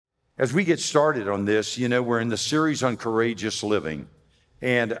As we get started on this, we're in the series on courageous living.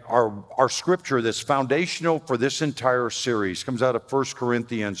 And our scripture that's foundational for this entire series comes out of 1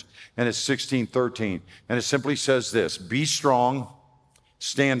 Corinthians, and it's 16:13. And it simply says this: be strong,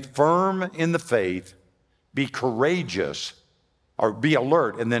 stand firm in the faith, be courageous, or be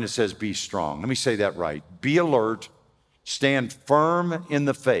alert. And then it says be strong. Let me say that right. Be alert, stand firm in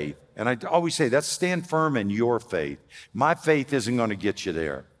the faith. And I always say that's stand firm in your faith. My faith isn't going to get you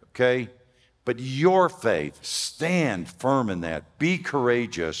there, okay? But your faith, stand firm in that. Be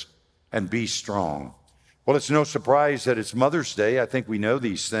courageous and be strong. Well, it's no surprise that it's Mother's Day. I think we know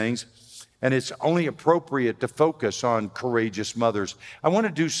these things. And it's only appropriate to focus on courageous mothers. I want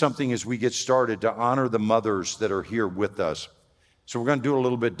to do something as we get started to honor the mothers that are here with us. So we're going to do it a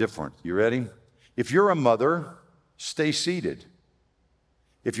little bit different. You ready? If you're a mother, stay seated.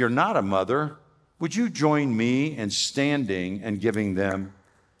 If you're not a mother, would you join me in standing and giving them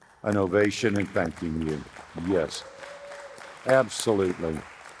an ovation and thanking you? Yes, absolutely.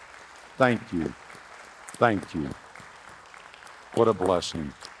 Thank you. Thank you. What a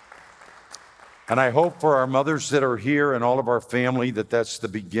blessing. And I hope for our mothers that are here and all of our family that that's the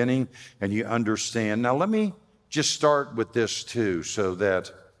beginning and you understand. Now, let me just start with this too, so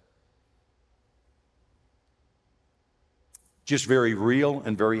that just very real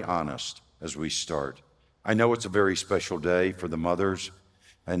and very honest as we start. I know it's a very special day for the mothers.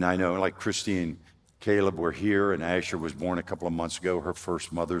 And I know, like Christy and Caleb were here, and Asher was born a couple of months ago, her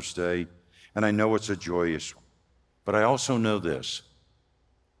first Mother's Day. And I know it's a joyous one. But I also know this.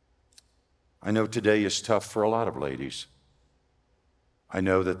 I know today is tough for a lot of ladies. I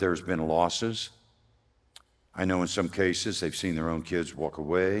know that there's been losses. I know in some cases they've seen their own kids walk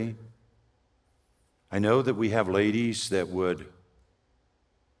away. I know that we have ladies that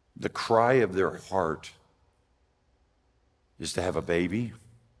the cry of their heart is to have a baby.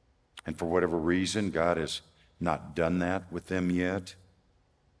 And for whatever reason, God has not done that with them yet.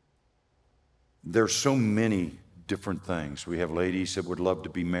 There's so many different things. We have ladies that would love to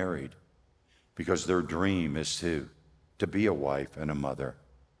be married because their dream is to be a wife and a mother.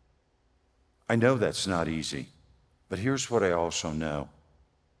 I know that's not easy, but here's what I also know.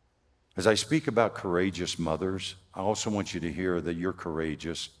 As I speak about courageous mothers, I also want you to hear that you're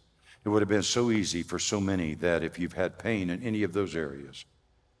courageous. It would have been so easy for so many that if you've had pain in any of those areas,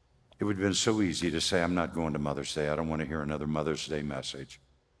 it would have been so easy to say, I'm not going to Mother's Day. I don't want to hear another Mother's Day message.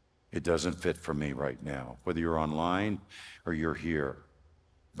 It doesn't fit for me right now, whether you're online or you're here.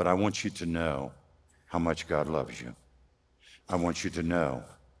 But I want you to know how much God loves you. I want you to know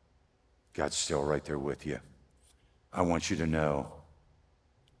God's still right there with you. I want you to know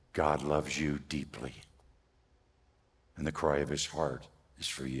God loves you deeply. And the cry of his heart is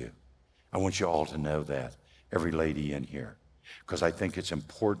for you. I want you all to know that, every lady in here, because I think it's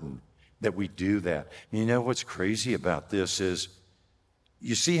important that we do that. And you know what's crazy about this is,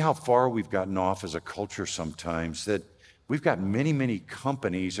 you see how far we've gotten off as a culture sometimes, that we've got many, many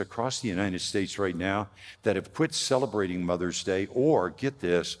companies across the United States right now that have quit celebrating Mother's Day, or, get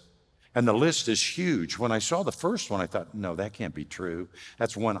this, and the list is huge. When I saw the first one, I thought, no, that can't be true.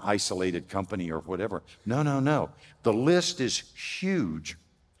 That's one isolated company or whatever. No. The list is huge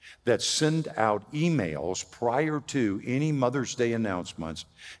that send out emails prior to any Mother's Day announcements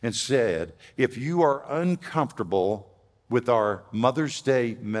and said, if you are uncomfortable with our Mother's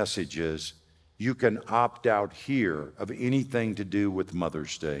Day messages, you can opt out here of anything to do with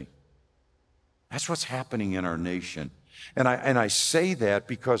Mother's Day. That's what's happening in our nation. And I say that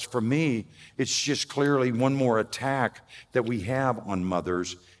because for me, it's just clearly one more attack that we have on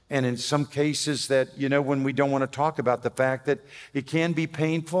mothers. And in some cases that, when we don't want to talk about the fact that it can be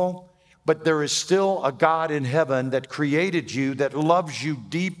painful, but there is still a God in heaven that created you, that loves you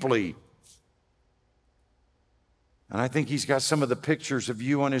deeply. And I think he's got some of the pictures of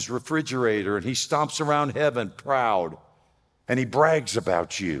you on his refrigerator, and he stomps around heaven proud, and he brags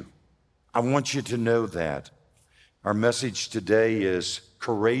about you. I want you to know that. Our message today is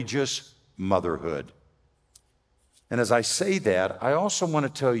courageous motherhood. And as I say that, I also want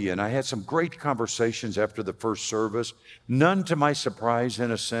to tell you, and I had some great conversations after the first service, none to my surprise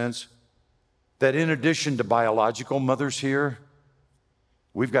in a sense, that in addition to biological mothers here,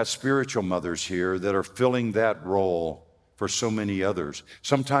 we've got spiritual mothers here that are filling that role for so many others.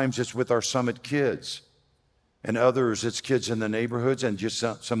 Sometimes it's with our Summit kids, and others it's kids in the neighborhoods and just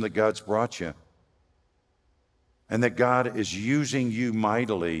some that God's brought you. And that God is using you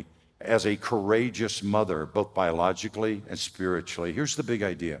mightily as a courageous mother, both biologically and spiritually. Here's the big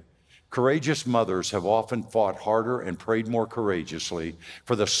idea. Courageous mothers have often fought harder and prayed more courageously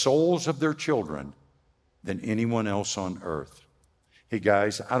for the souls of their children than anyone else on earth. Hey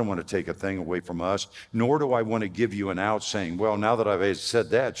guys, I don't want to take a thing away from us, nor do I want to give you an out saying, well, now that I've said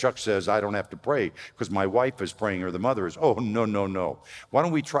that, Chuck says I don't have to pray because my wife is praying or the mother is. Oh, no, no, no. Why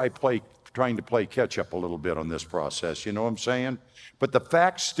don't we trying to play catch up a little bit on this process? You know what I'm saying? But the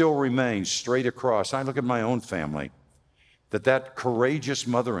fact still remains straight across. I look at my own family, that courageous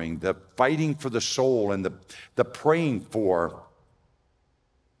mothering, the fighting for the soul and the praying for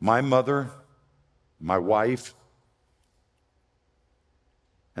my mother, my wife.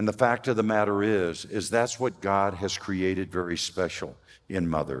 And the fact of the matter is that's what God has created very special in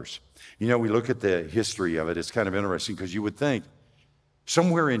mothers. You know, we look at the history of it, it's kind of interesting because you would think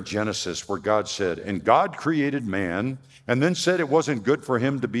somewhere in Genesis where God said, and God created man, and then said it wasn't good for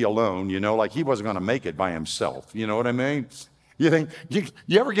him to be alone, you know, like he wasn't going to make it by himself. You know what I mean? You think,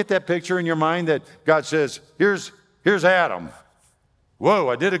 you ever get that picture in your mind that God says, here's Adam. Whoa,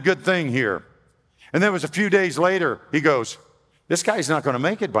 I did a good thing here. And then it was a few days later, he goes, this guy's not going to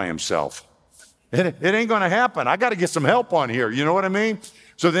make it by himself. It ain't going to happen. I got to get some help on here. You know what I mean?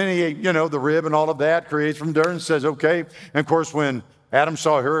 So then he, you know, the rib and all of that creates from dirt and says, okay. And of course, when Adam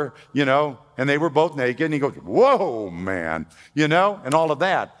saw her, you know, and they were both naked, and he goes, whoa, man, you know, and all of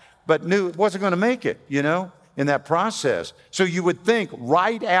that. But knew it wasn't going to make it, you know, in that process. So you would think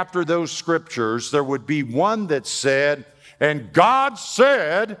right after those scriptures, there would be one that said, and God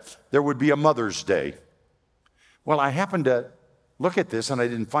said there would be a Mother's Day. Well, I happened to look at this, and I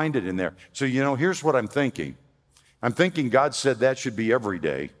didn't find it in there. So, you know, here's what I'm thinking. I'm thinking God said that should be every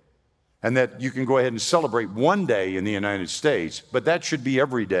day, and that you can go ahead and celebrate one day in the United States, but that should be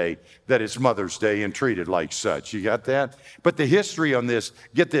every day that it's Mother's Day and treated like such. You got that? But the history on this,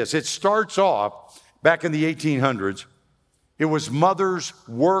 get this, it starts off back in the 1800s. It was mothers'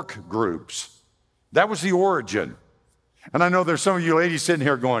 work groups. That was the origin. And I know there's some of you ladies sitting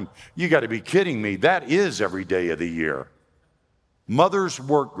here going, you got to be kidding me. That is every day of the year. Mothers'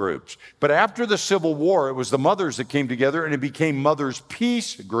 work groups. But after the Civil War, it was the mothers that came together, and it became mothers'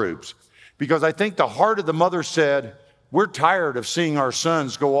 peace groups. Because I think the heart of the mother said, we're tired of seeing our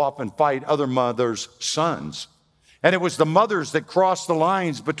sons go off and fight other mothers' sons. And it was the mothers that crossed the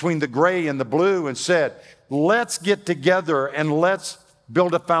lines between the gray and the blue and said, let's get together and let's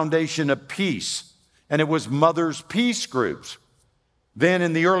build a foundation of peace. And it was mothers' peace groups. Then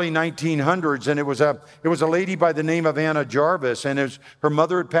in the early 1900s, and it was a lady by the name of Anna Jarvis, and as her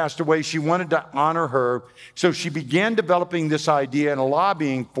mother had passed away, she wanted to honor her. So she began developing this idea and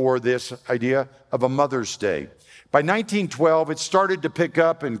lobbying for this idea of a Mother's Day. By 1912, it started to pick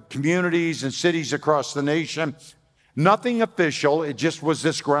up in communities and cities across the nation. Nothing official, it just was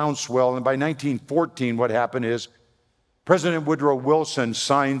this groundswell. And by 1914, what happened is President Woodrow Wilson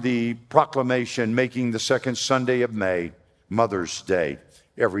signed the proclamation making the second Sunday of May Mother's Day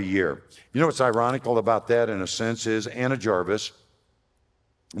every year. You know what's ironical about that in a sense is Anna Jarvis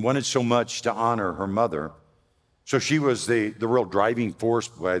wanted so much to honor her mother. So she was the real driving force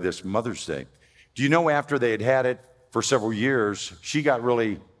by this Mother's Day. Do you know after they had it for several years, she got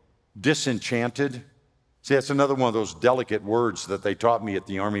really disenchanted? See, that's another one of those delicate words that they taught me at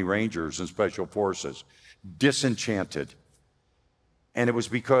the Army Rangers and Special Forces. Disenchanted. And it was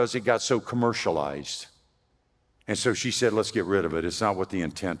because it got so commercialized. And so she said, let's get rid of it. It's not what the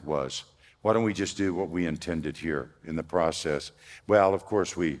intent was. Why don't we just do what we intended here in the process? Well, of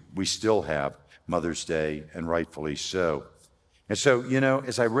course, we still have Mother's Day, and rightfully so. And so, you know,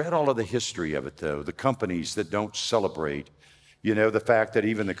 as I read all of the history of it, though, the companies that don't celebrate, you know, the fact that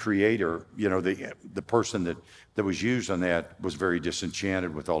even the creator, you know, the person that was used on that was very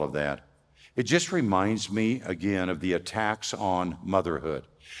disenchanted with all of that. It just reminds me, again, of the attacks on motherhood.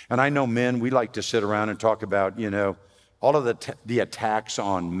 And I know men, we like to sit around and talk about, you know, all of the attacks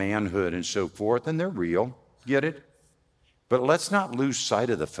on manhood and so forth, and they're real, get it? But let's not lose sight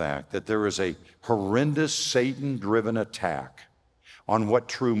of the fact that there is a horrendous Satan-driven attack on what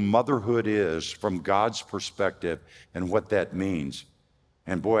true motherhood is from God's perspective and what that means.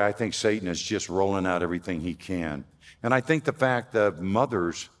 And boy, I think Satan is just rolling out everything he can. And I think the fact that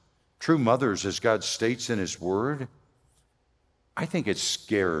mothers, true mothers, as God states in his word, I think it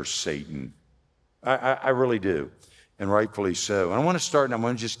scares Satan. I really do, and rightfully so. And I want to start, and I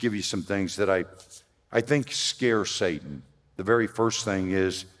want to just give you some things that I think scare Satan. The very first thing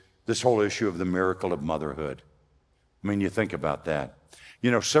is this whole issue of the miracle of motherhood. I mean, you think about that.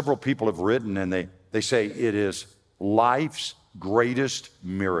 You know, several people have written, and they say it is life's greatest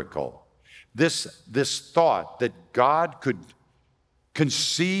miracle. This thought that God could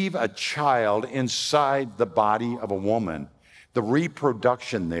conceive a child inside the body of a woman, the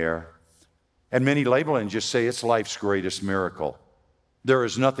reproduction there, and many label it and just say it's life's greatest miracle. There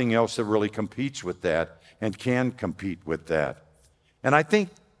is nothing else that really competes with that and can compete with that. And I think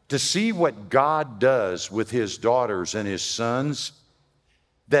to see what God does with his daughters and his sons,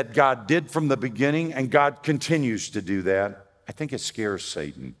 that God did from the beginning and God continues to do that, I think it scares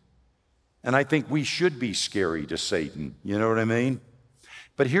Satan. And I think we should be scary to Satan. You know what I mean?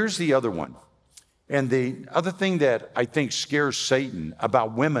 But here's the other one. And the other thing that I think scares Satan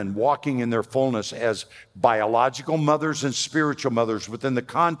about women walking in their fullness as biological mothers and spiritual mothers within the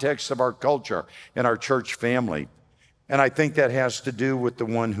context of our culture and our church family. And I think that has to do with the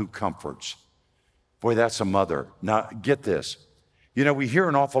one who comforts. Boy, that's a mother. Now, get this. You know, we hear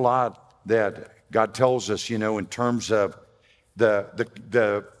an awful lot that God tells us, you know, in terms of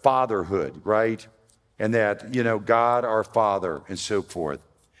the fatherhood, right? And that, you know, God our Father and so forth.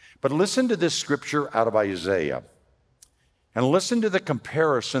 But listen to this scripture out of Isaiah. And listen to the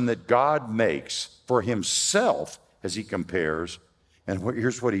comparison that God makes for himself as he compares. And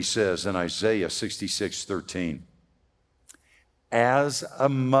here's what he says in Isaiah 66:13. As a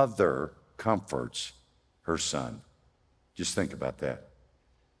mother comforts her son. Just think about that.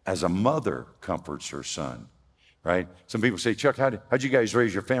 As a mother comforts her son, right? Some people say, Chuck, how'd you guys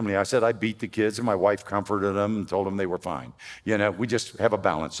raise your family? I said, I beat the kids and my wife comforted them and told them they were fine. You know, we just have a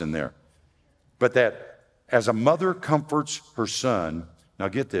balance in there. But that as a mother comforts her son, now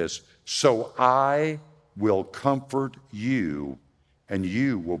get this, so I will comfort you and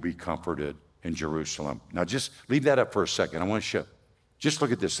you will be comforted in Jerusalem. Now just leave that up for a second. I want to show. Just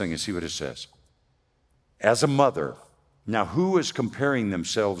look at this thing and see what it says. As a mother. Now who is comparing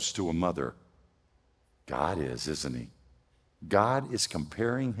themselves to a mother? God is, isn't he? God is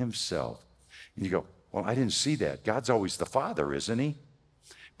comparing himself. And you go, well, I didn't see that. God's always the Father, isn't he?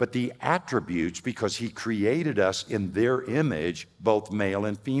 But the attributes, because he created us in their image, both male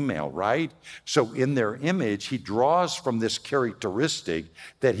and female, right? So in their image, he draws from this characteristic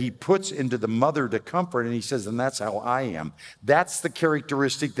that he puts into the mother to comfort, and he says, and that's how I am. That's the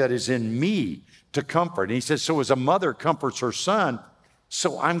characteristic that is in me to comfort. And he says, so as a mother comforts her son,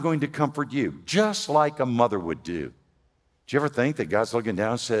 so I'm going to comfort you, just like a mother would do. Do you ever think that God's looking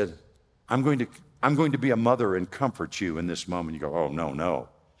down and said, I'm going to be a mother and comfort you in this moment? You go, oh, no.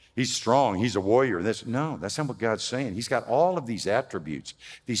 He's strong. He's a warrior. No, that's not what God's saying. He's got all of these attributes,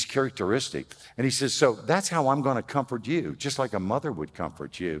 these characteristics. And he says, so that's how I'm going to comfort you, just like a mother would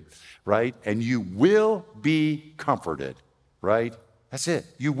comfort you, right? And you will be comforted, right? That's it.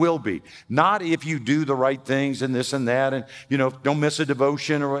 You will be. Not if you do the right things and this and that and, you know, don't miss a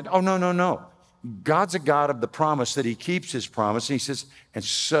devotion or, oh, no. God's a God of the promise that he keeps his promise. And he says, and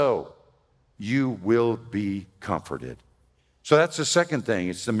so you will be comforted. So that's the second thing.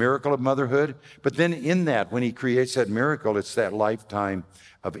 It's the miracle of motherhood. But then in that, when he creates that miracle, it's that lifetime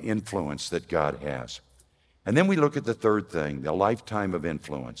of influence that God has. And then we look at the third thing, the lifetime of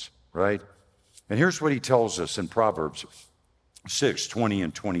influence, right? And here's what he tells us in Proverbs 6:20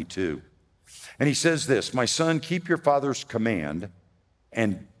 and 22. And he says this, my son, keep your father's command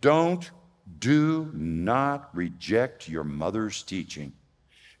and do not reject your mother's teaching.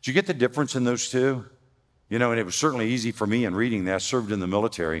 Did you get the difference in those two? You know, and it was certainly easy for me in reading that. I served in the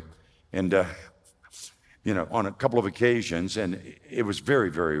military and, you know, on a couple of occasions, and it was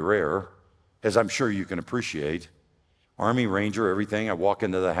very, very rare, as I'm sure you can appreciate. Army Ranger, everything. I walk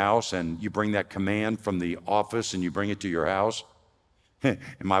into the house and you bring that command from the office and you bring it to your house. And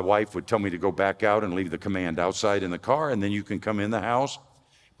my wife would tell me to go back out and leave the command outside in the car, and then you can come in the house.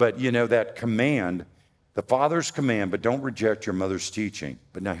 But you know, that command, the father's command, but don't reject your mother's teaching.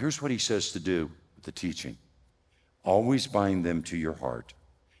 But now here's what he says to do with the teaching. Always bind them to your heart.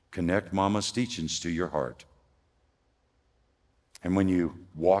 Connect mama's teachings to your heart. And when you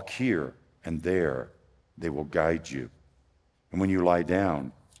walk here and there, they will guide you. And when you lie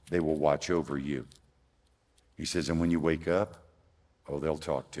down, they will watch over you. He says, and when you wake up, oh, they'll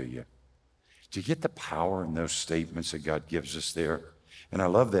talk to you. Do you get the power in those statements that God gives us there? And I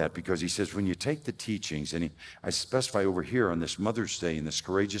love that because he says, when you take the teachings, and I specify over here on this Mother's Day, and this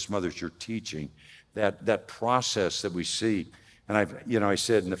courageous mothers, you're teaching that process that we see. And I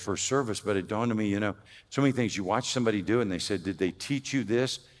said in the first service, but it dawned on me, so many things. You watch somebody do it, and they said, did they teach you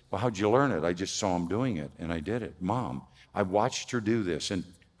this? Well, how'd you learn it? I just saw them doing it, and I did it. Mom, I watched her do this, and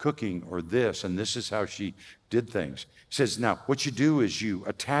cooking or this, and this is how she did things. He says, now, what you do is you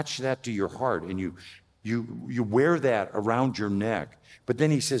attach that to your heart, and you wear that around your neck. But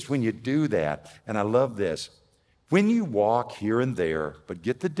then he says, when you do that, and I love this, when you walk here and there, but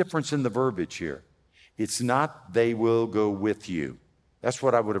get the difference in the verbiage here. It's not they will go with you. That's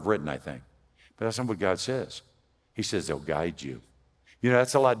what I would have written, I think. But that's not what God says. He says they'll guide you.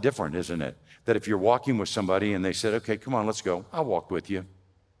 That's a lot different, isn't it? That if you're walking with somebody and they said, okay, come on, let's go. I'll walk with you.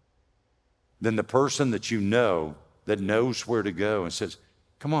 Then the person that that knows where to go and says,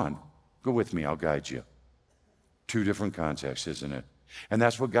 come on, go with me, I'll guide you. Two different contexts, isn't it? And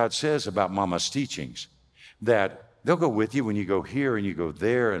that's what God says about Mama's teachings, that they'll go with you when you go here and you go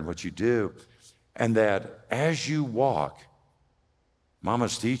there and what you do, and that as you walk,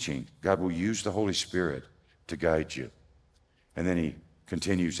 Mama's teaching, God will use the Holy Spirit to guide you. And then he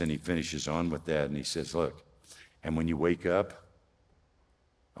continues and he finishes on with that and he says, look, and when you wake up,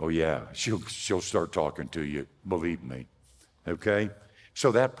 oh yeah, she'll start talking to you, believe me, okay?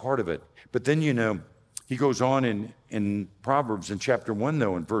 So that part of it. But then, he goes on in Proverbs in chapter 1,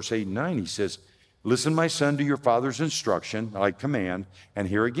 though, in verse 8 and 9, he says, listen, my son, to your father's instruction, I command. And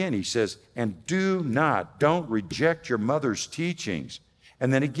here again, he says, and don't reject your mother's teachings.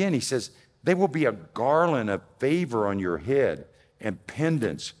 And then again, he says, they will be a garland of favor on your head and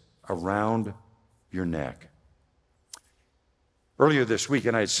pendants around your neck. Earlier this week,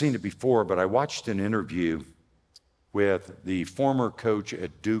 and I had seen it before, but I watched an interview with the former coach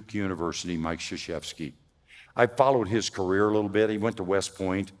at Duke University, Mike Krzyzewski. I followed his career a little bit. He went to West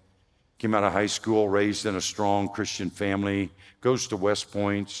Point, came out of high school, raised in a strong Christian family, goes to West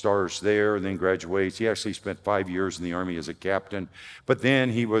Point, starts there, and then graduates. He actually spent 5 years in the Army as a captain, but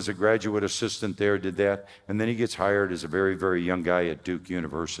then he was a graduate assistant there, did that, and then he gets hired as a very, very young guy at Duke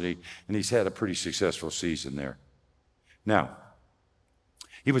University, and he's had a pretty successful season there. Now,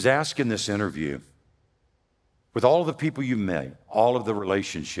 he was asked in this interview, with all of the people you met, all of the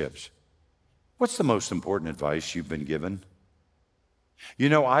relationships, what's the most important advice you've been given?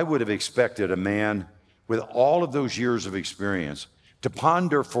 I would have expected a man with all of those years of experience to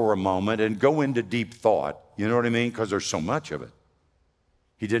ponder for a moment and go into deep thought. You know what I mean? Because there's so much of it.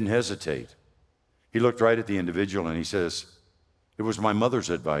 He didn't hesitate. He looked right at the individual and he says, it was my mother's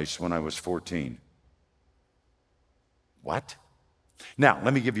advice when I was 14. What? Now,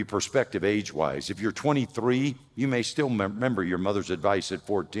 let me give you perspective age-wise. If you're 23, you may still remember your mother's advice at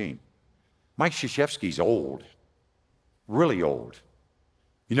 14. Mike Krzyzewski's old, really old.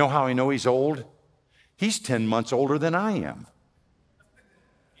 You know how I know he's old? He's 10 months older than I am.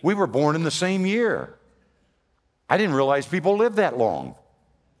 We were born in the same year. I didn't realize people live that long.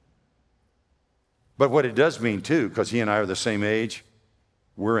 But what it does mean, too, because he and I are the same age,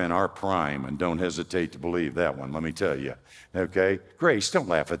 we're in our prime, and don't hesitate to believe that one, let me tell you, okay? Grace, don't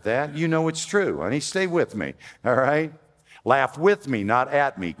laugh at that. You know it's true, honey. Stay with me, all right? Laugh with me, not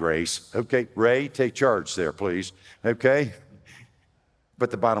at me, Grace, okay? Ray, take charge there, please, okay?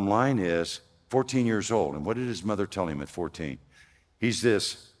 But the bottom line is, 14 years old, and what did his mother tell him at 14? He's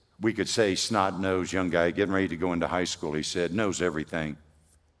this, we could say, snot-nosed young guy getting ready to go into high school. He said, knows everything.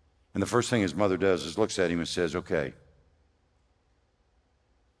 And the first thing his mother does is looks at him and says, okay,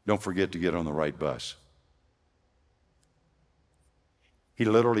 don't forget to get on the right bus. He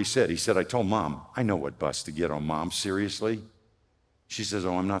literally said, I told Mom, I know what bus to get on, Mom, seriously? She says,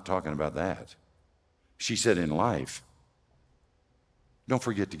 oh, I'm not talking about that. She said, in life, don't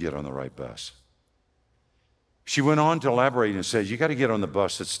forget to get on the right bus. She went on to elaborate and says, you got to get on the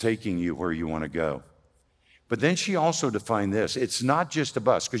bus that's taking you where you want to go. But then she also defined this. It's not just a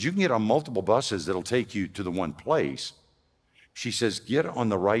bus, because you can get on multiple buses that'll take you to the one place. She says, get on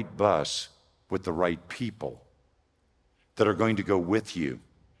the right bus with the right people that are going to go with you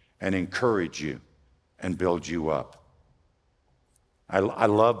and encourage you and build you up. I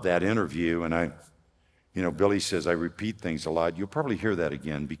love that interview, and Billy says I repeat things a lot. You'll probably hear that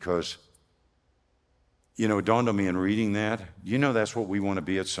again because, it dawned on me in reading that, that's what we want to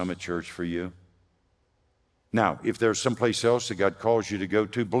be at Summit Church for you. Now, if there's someplace else that God calls you to go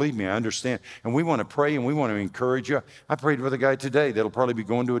to, believe me, I understand. And we want to pray and we want to encourage you. I prayed with a guy today that'll probably be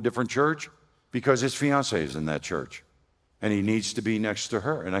going to a different church because his fiancée is in that church. And he needs to be next to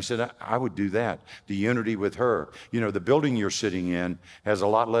her. And I said, I would do that. The unity with her. The building you're sitting in has a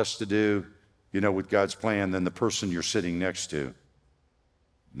lot less to do, with God's plan than the person you're sitting next to.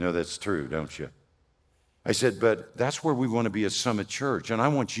 No, that's true, don't you? I said, but that's where we want to be at Summit Church. And I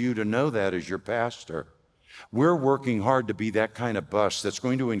want you to know that as your pastor. We're working hard to be that kind of bus that's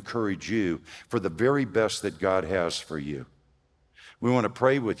going to encourage you for the very best that God has for you. We want to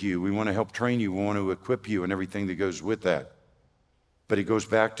pray with you. We want to help train you. We want to equip you and everything that goes with that. But it goes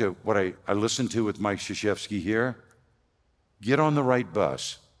back to what I listened to with Mike Krzyzewski here. Get on the right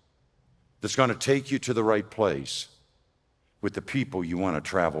bus that's going to take you to the right place with the people you want to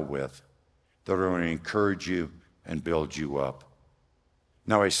travel with that are going to encourage you and build you up.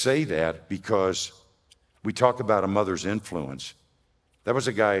 Now, I say that because we talk about a mother's influence. That was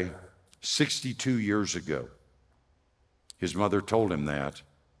a guy 62 years ago. His mother told him that.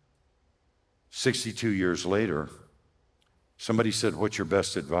 62 years later, somebody said, what's your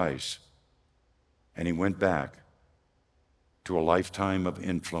best advice? And he went back to a lifetime of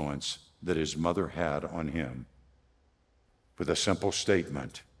influence that his mother had on him with a simple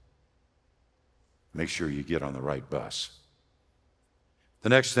statement: make sure you get on the right bus. The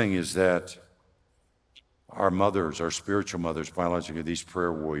next thing is that our mothers, our spiritual mothers, biologically, these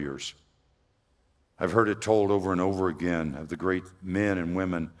prayer warriors, I've heard it told over and over again of the great men and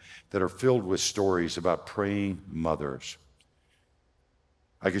women that are filled with stories about praying mothers.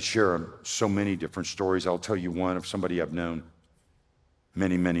 I could share so many different stories. I'll tell you one of somebody I've known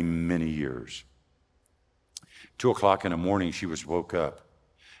many, many, many years. 2:00 in the morning, she was woke up,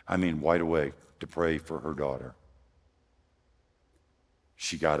 wide awake, to pray for her daughter.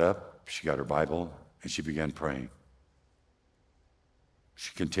 She got up, she got her Bible, and she began praying.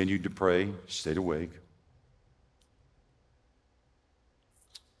 She continued to pray, stayed awake.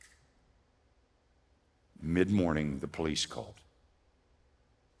 Mid-morning, the police called.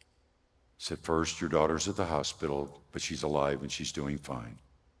 Said, first, your daughter's at the hospital, but she's alive and she's doing fine.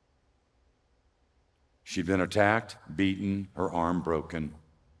 She'd been attacked, beaten, her arm broken.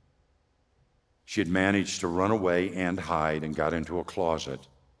 She had managed to run away and hide and got into a closet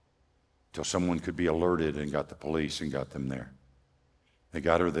till someone could be alerted and got the police and got them there. They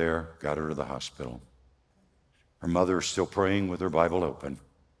got her there, got her to the hospital. Her mother is still praying with her Bible open.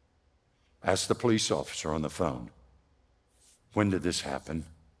 Asked the police officer on the phone, when did this happen?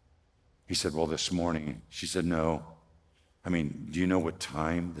 He said, well, this morning. She said, no. Do you know what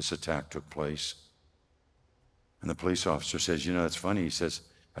time this attack took place? And the police officer says, that's funny. He says,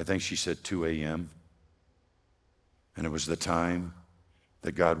 I think she said 2 a.m. And it was the time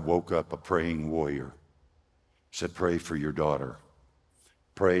that God woke up a praying warrior. Said, pray for your daughter.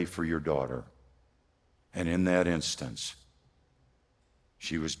 Pray for your daughter. And in that instance,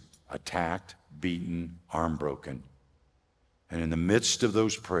 she was attacked, beaten, arm broken. And in the midst of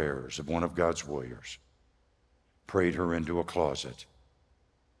those prayers of one of God's warriors, prayed her into a closet.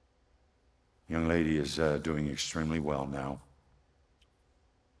 Young lady is doing extremely well now.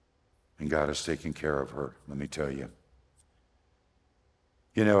 And God is taking care of her, let me tell you.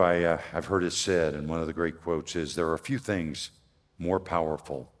 I've heard it said, and one of the great quotes is, there are few things more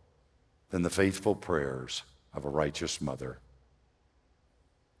powerful than the faithful prayers of a righteous mother.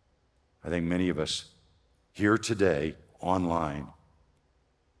 I think many of us here today, online,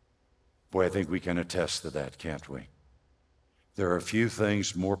 boy, I think we can attest to that, can't we? There are few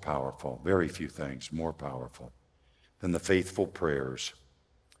things more powerful, very few things more powerful than the faithful prayers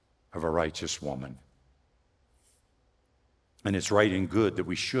of a righteous woman. And it's right and good that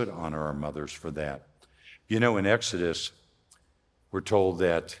we should honor our mothers for that. In Exodus, we're told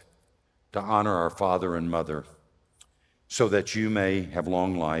that to honor our father and mother so that you may have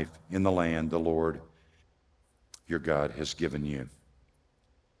long life in the land the Lord your God has given you.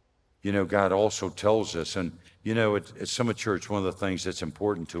 God also tells us, and at Summit Church, one of the things that's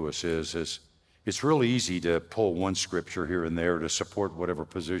important to us is it's really easy to pull one scripture here and there to support whatever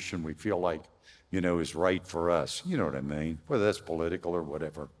position we feel like, is right for us. You know what I mean? Whether that's political or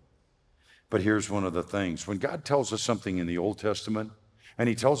whatever. But here's one of the things. When God tells us something in the Old Testament, and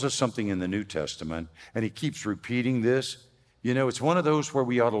he tells us something in the New Testament, and he keeps repeating this, it's one of those where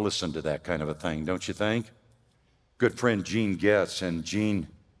we ought to listen to that kind of a thing, don't you think? Good friend Gene Getz, and Gene,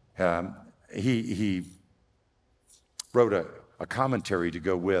 he wrote a commentary to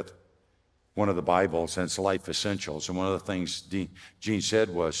go with one of the Bibles, and it's Life Essentials. And one of the things Gene said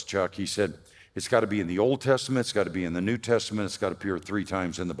was, Chuck, he said, it's got to be in the Old Testament, it's got to be in the New Testament, it's got to appear 3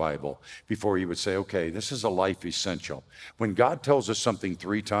 times in the Bible before he would say, okay, this is a life essential. When God tells us something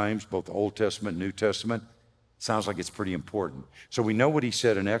 3 times, both Old Testament and New Testament, sounds like it's pretty important. So we know what he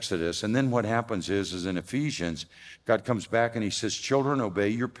said in Exodus, and then what happens is in Ephesians, God comes back and he says, children, obey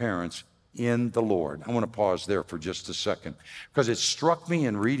your parents in the Lord. I want to pause there for just a second, because it struck me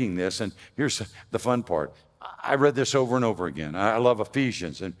in reading this, and here's the fun part. I read this over and over again. I love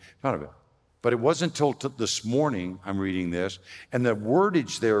Ephesians, and none of it. But it wasn't until this morning I'm reading this, and the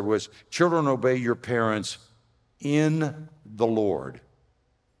wordage there was, children, obey your parents in the Lord.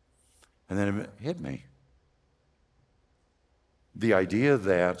 And then it hit me. The idea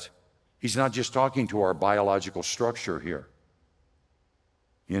that he's not just talking to our biological structure here.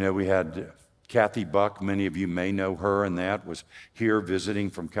 We had Kathy Buck, many of you may know her, and that was here visiting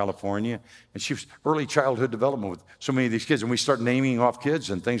from California. And she was early childhood development with so many of these kids. And we start naming off kids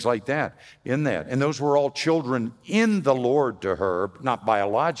and things like that in that. And those were all children in the Lord to her, not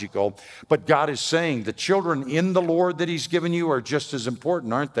biological. But God is saying the children in the Lord that he's given you are just as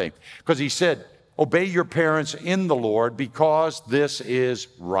important, aren't they? Because he said, obey your parents in the Lord because this is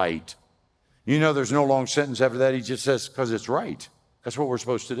right. There's no long sentence after that. He just says, because it's right. That's what we're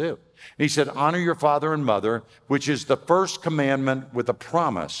supposed to do. And he said, honor your father and mother, which is the first commandment with a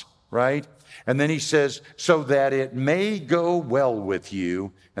promise, right? And then he says, so that it may go well with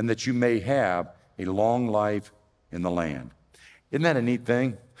you and that you may have a long life in the land. Isn't that a neat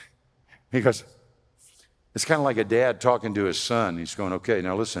thing? Because it's kind of like a dad talking to his son. He's going, okay,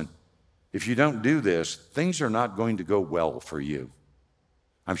 now listen, if you don't do this, things are not going to go well for you.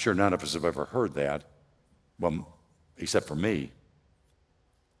 I'm sure none of us have ever heard that, well, except for me.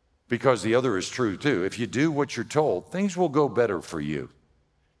 Because the other is true too. If you do what you're told, things will go better for you.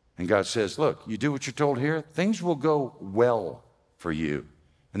 And God says, look, you do what you're told here, things will go well for you.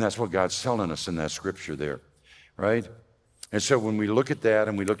 And that's what God's telling us in that scripture there, right? And so when we look at that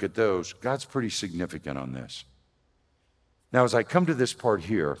and we look at those, God's pretty significant on this. Now, as I come to this part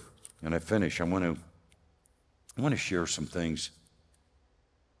here and I finish, I want to share some things.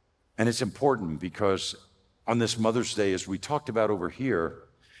 And it's important because on this Mother's Day, as we talked about over here,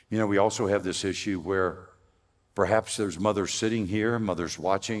 we also have this issue where perhaps there's mothers sitting here, mothers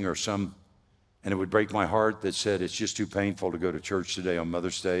watching, or some, and it would break my heart that said, it's just too painful to go to church today on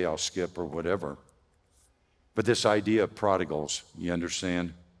Mother's Day, I'll skip or whatever. But this idea of prodigals, you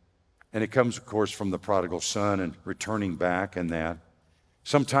understand? And it comes, of course, from the prodigal son and returning back and that.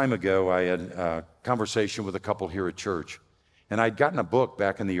 Some time ago, I had a conversation with a couple here at church, and I'd gotten a book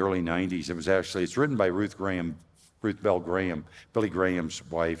back in the early 90s. It's written by Ruth Bell Graham, Billy Graham's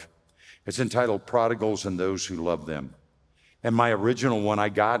wife. It's entitled Prodigals and Those Who Love Them. And my original one I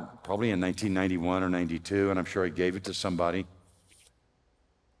got probably in 1991 or 92, and I'm sure I gave it to somebody.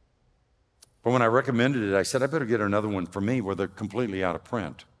 But when I recommended it, I said, I better get another one for me where they're completely out of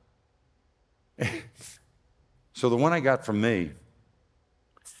print. So the one I got from me,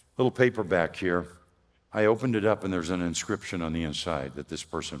 little paperback here, I opened it up and there's an inscription on the inside that this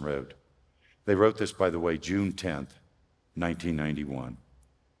person wrote. They wrote this, by the way, June 10th, 1991.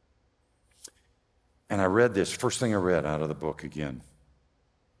 And I read this, first thing I read out of the book again.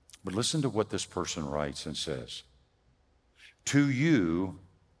 But listen to what this person writes and says. To you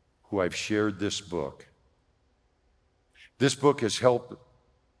who I've shared this book has helped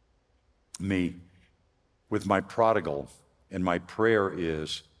me with my prodigal, and my prayer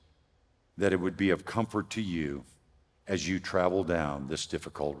is that it would be of comfort to you as you travel down this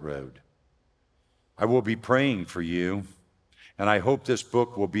difficult road. I will be praying for you, and I hope this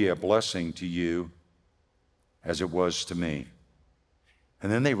book will be a blessing to you as it was to me.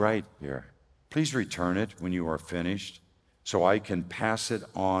 And then they write here, please return it when you are finished so I can pass it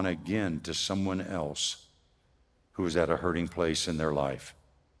on again to someone else who is at a hurting place in their life.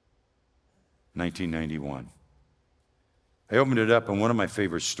 1991. I opened it up, and one of my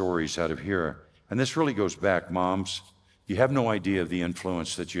favorite stories out of here, and this really goes back, moms, you have no idea of the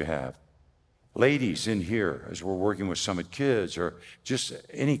influence that you have. Ladies in here, as we're working with Summit Kids or just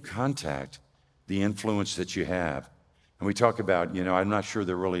any contact, the influence that you have. And we talk about, I'm not sure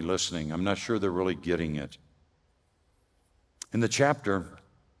they're really listening. I'm not sure they're really getting it. In the chapter,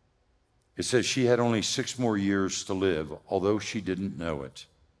 it says she had only 6 more years to live, although she didn't know it.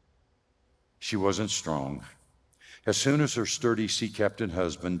 She wasn't strong. As soon as her sturdy sea captain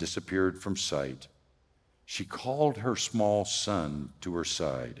husband disappeared from sight, she called her small son to her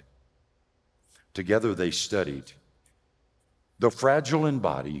side. Together they studied. Though fragile in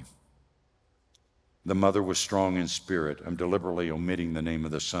body, the mother was strong in spirit. I'm deliberately omitting the name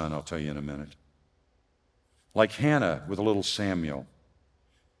of the son. I'll tell you in a minute. Like Hannah with little Samuel,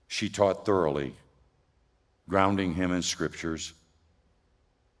 she taught thoroughly, grounding him in scriptures.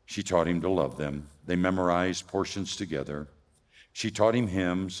 She taught him to love them. They memorized portions together. She taught him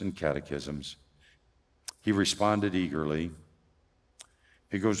hymns and catechisms. He responded eagerly.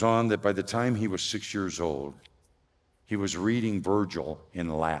 It goes on that by the time he was 6 years old, he was reading Virgil in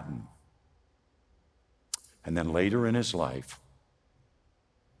Latin. And then later in his life,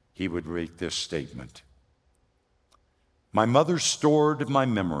 he would read this statement. My mother stored my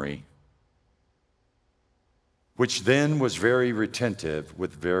memory, which then was very retentive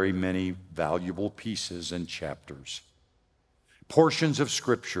with very many valuable pieces and chapters, portions of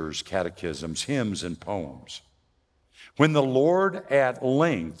scriptures, catechisms, hymns, and poems. When the Lord at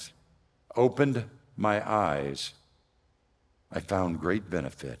length opened my eyes, I found great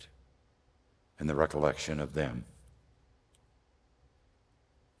benefit in the recollection of them.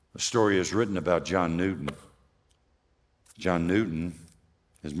 The story is written about John Newton. John Newton,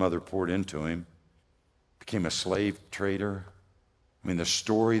 his mother poured into him, became a slave trader. I mean, the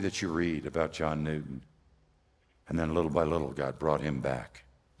story that you read about John Newton. And then little by little, God brought him back.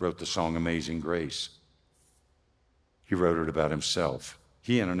 Wrote the song Amazing Grace. He wrote it about himself.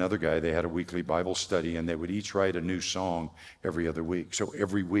 He and another guy, they had a weekly Bible study, and they would each write a new song every other week. So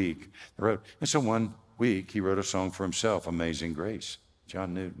every week they wrote. And so one week he wrote a song for himself, Amazing Grace,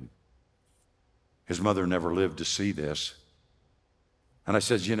 John Newton. His mother never lived to see this. And I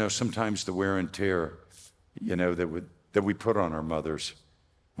said, sometimes the wear and tear, that we put on our mothers.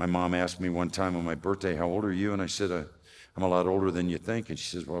 My mom asked me one time on my birthday, how old are you? And I said, I'm a lot older than you think. And she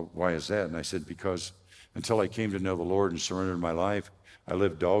says, well, why is that? And I said, because until I came to know the Lord and surrendered my life, I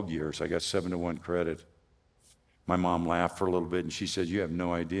lived dog years. I got 7-to-1 credit. My mom laughed for a little bit and she said, you have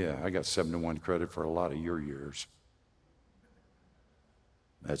no idea. I got 7-to-1 credit for a lot of your years.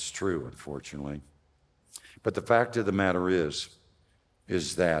 That's true, unfortunately. But the fact of the matter is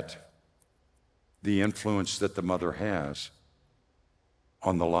that the influence that the mother has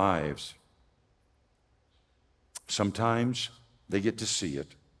on the lives, sometimes they get to see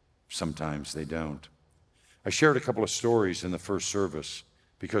it, sometimes they don't. I shared a couple of stories in the first service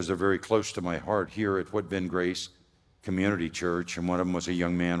because they're very close to my heart here at What Ben Grace Community Church, and one of them was a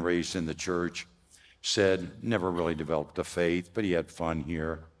young man raised in the church, said, never really developed a faith, but he had fun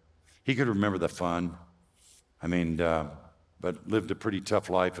here. He could remember the fun. But lived a pretty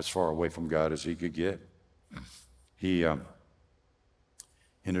tough life as far away from God as he could get. He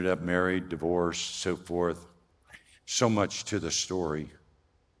ended up married, divorced, so forth. So much to the story.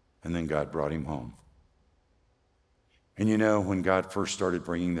 And then God brought him home. And when God first started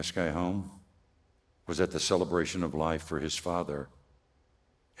bringing this guy home was at the celebration of life for his father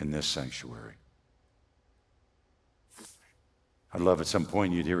in this sanctuary. I'd love at some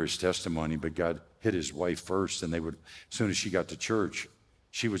point you'd hear his testimony, but God hit his wife first, and as soon as she got to church,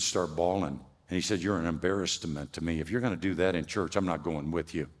 she would start bawling. And he said, you're an embarrassment to me. If you're going to do that in church, I'm not going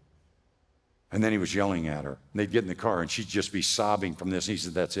with you. And then he was yelling at her. And they'd get in the car, and she'd just be sobbing from this. And he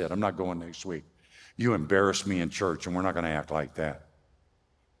said, that's it. I'm not going next week. You embarrassed me in church, and we're not going to act like that.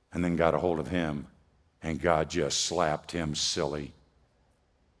 And then got a hold of him, and God just slapped him silly.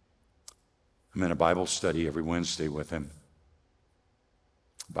 I'm in a Bible study every Wednesday with him.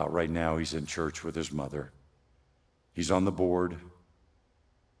 About right now, he's in church with his mother. He's on the board.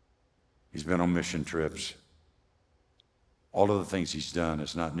 He's been on mission trips. All of the things he's done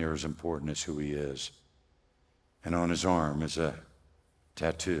is not near as important as who he is. And on his arm is a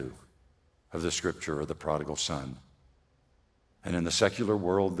tattoo of the scripture of the prodigal son. And in the secular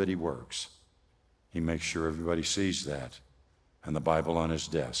world that he works, he makes sure everybody sees that and the Bible on his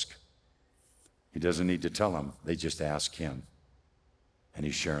desk. He doesn't need to tell them. They just ask him. And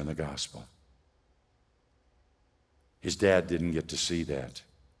he's sharing the gospel. His dad didn't get to see that.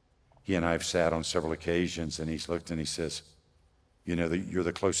 He and I have sat on several occasions, and he's looked and he says, you're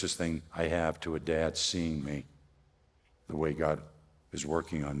the closest thing I have to a dad seeing me the way God is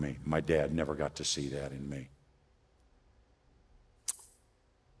working on me. My dad never got to see that in me.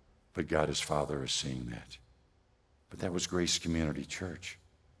 But God, his Father, is seeing that. But that was Grace Community Church.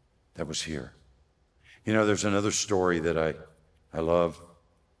 That was here. There's another story that I love.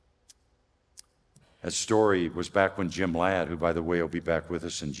 That story was back when Jim Ladd, who, by the way, will be back with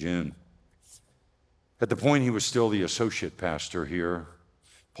us in June. At the point he was still the associate pastor here,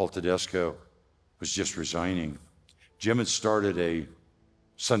 Paul Tedesco was just resigning. Jim had started a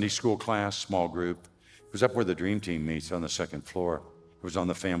Sunday school class, small group. It was up where the Dream Team meets on the second floor. It was on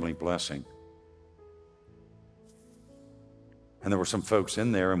the family blessing. And there were some folks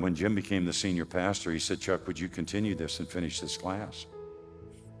in there, and when Jim became the senior pastor, he said, Chuck, would you continue this and finish this class?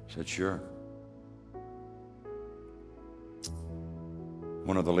 I said, sure.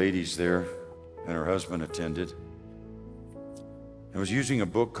 One of the ladies there and her husband attended and was using a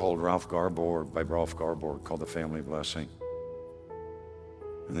book called by Ralph Garbour called The Family Blessing.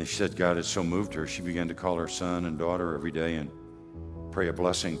 And they said God had so moved her, she began to call her son and daughter every day and pray a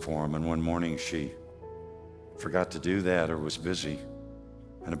blessing for them. And one morning she forgot to do that or was busy.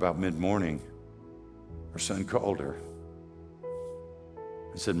 And about mid-morning, her son called her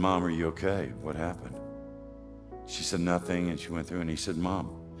and said, Mom, are you okay? What happened? She said, nothing. And she went through and he said,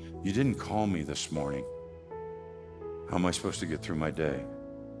 Mom, you didn't call me this morning. How am I supposed to get through my day?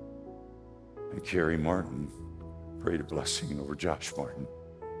 And Carrie Martin prayed a blessing over Josh Martin.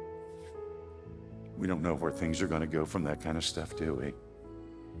 We don't know where things are going to go from that kind of stuff, do we?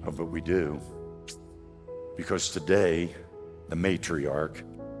 Oh, but we do. Because today, the matriarch,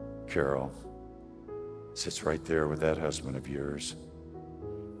 Carol, sits right there with that husband of yours.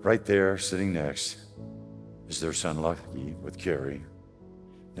 Right there, sitting next, is their son Lucky with Carrie.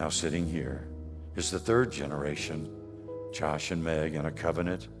 Now sitting here is the third generation, Josh and Meg, in a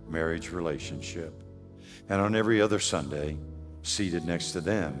covenant marriage relationship. And on every other Sunday, seated next to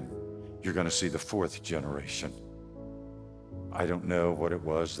them, you're going to see the fourth generation. I don't know what it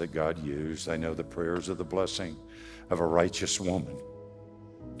was that God used. I know the prayers of the blessing of a righteous woman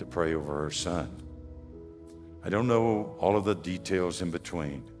to pray over her son. I don't know all of the details in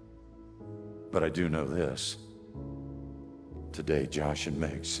between, but I do know this. Today, Josh and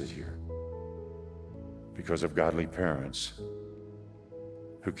Meg sit here because of godly parents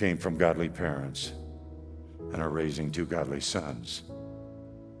who came from godly parents and are raising two godly sons.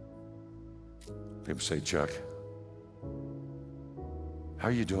 People say, Chuck, how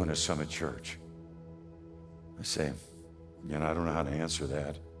are you doing at Summit Church? I say, I don't know how to answer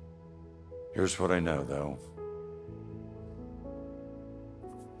that. Here's what I know, though.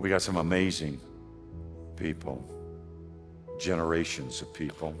 We got some amazing people, generations of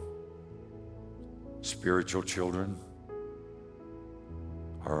people, spiritual children,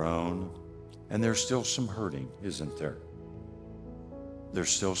 our own, and there's still some hurting, isn't there?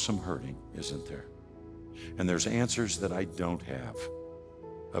 There's still some hurting, isn't there? And there's answers that I don't have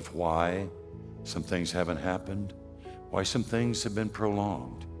of why some things haven't happened, why some things have been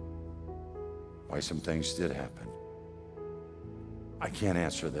prolonged, why some things did happen. I can't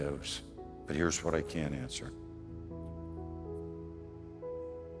answer those, but here's what I can answer.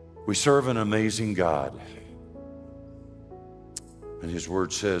 We serve an amazing God, and His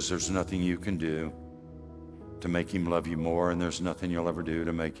Word says there's nothing you can do to make Him love you more, and there's nothing you'll ever do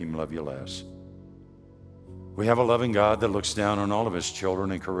to make Him love you less. We have a loving God that looks down on all of His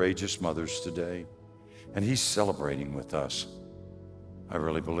children and courageous mothers today, and He's celebrating with us. I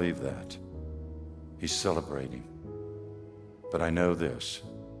really believe that. He's celebrating. But I know this.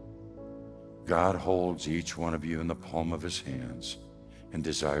 God holds each one of you in the palm of His hands and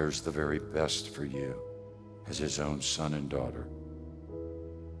desires the very best for you as His own son and daughter.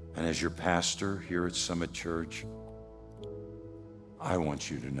 And as your pastor here at Summit Church, I want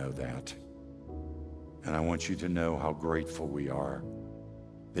you to know that. And I want you to know how grateful we are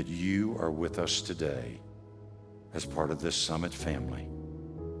that you are with us today as part of this Summit family.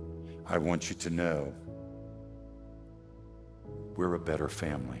 I want you to know we're a better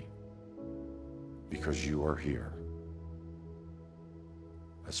family because you are here.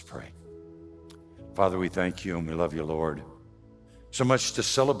 Let's pray. Father, we thank you and we love you, Lord. So much to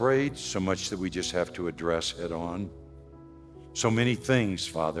celebrate, so much that we just have to address head on. So many things,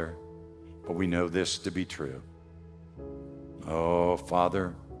 Father, but we know this to be true. Oh,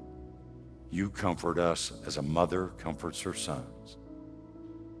 Father, you comfort us as a mother comforts her sons.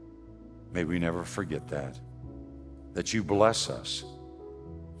 May we never forget that you bless us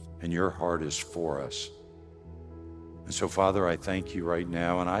and your heart is for us. And so, Father, I thank you right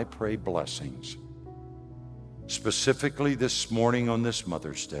now and I pray blessings. Specifically this morning on this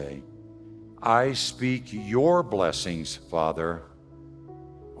Mother's Day, I speak your blessings, Father,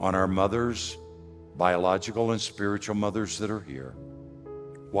 on our mothers, biological and spiritual mothers that are here,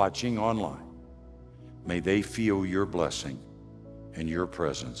 watching online. May they feel your blessing and your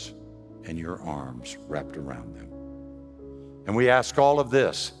presence and your arms wrapped around them. And we ask all of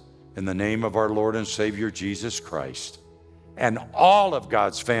this in the name of our Lord and Savior, Jesus Christ. And all of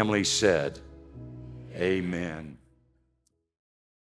God's family said, Amen.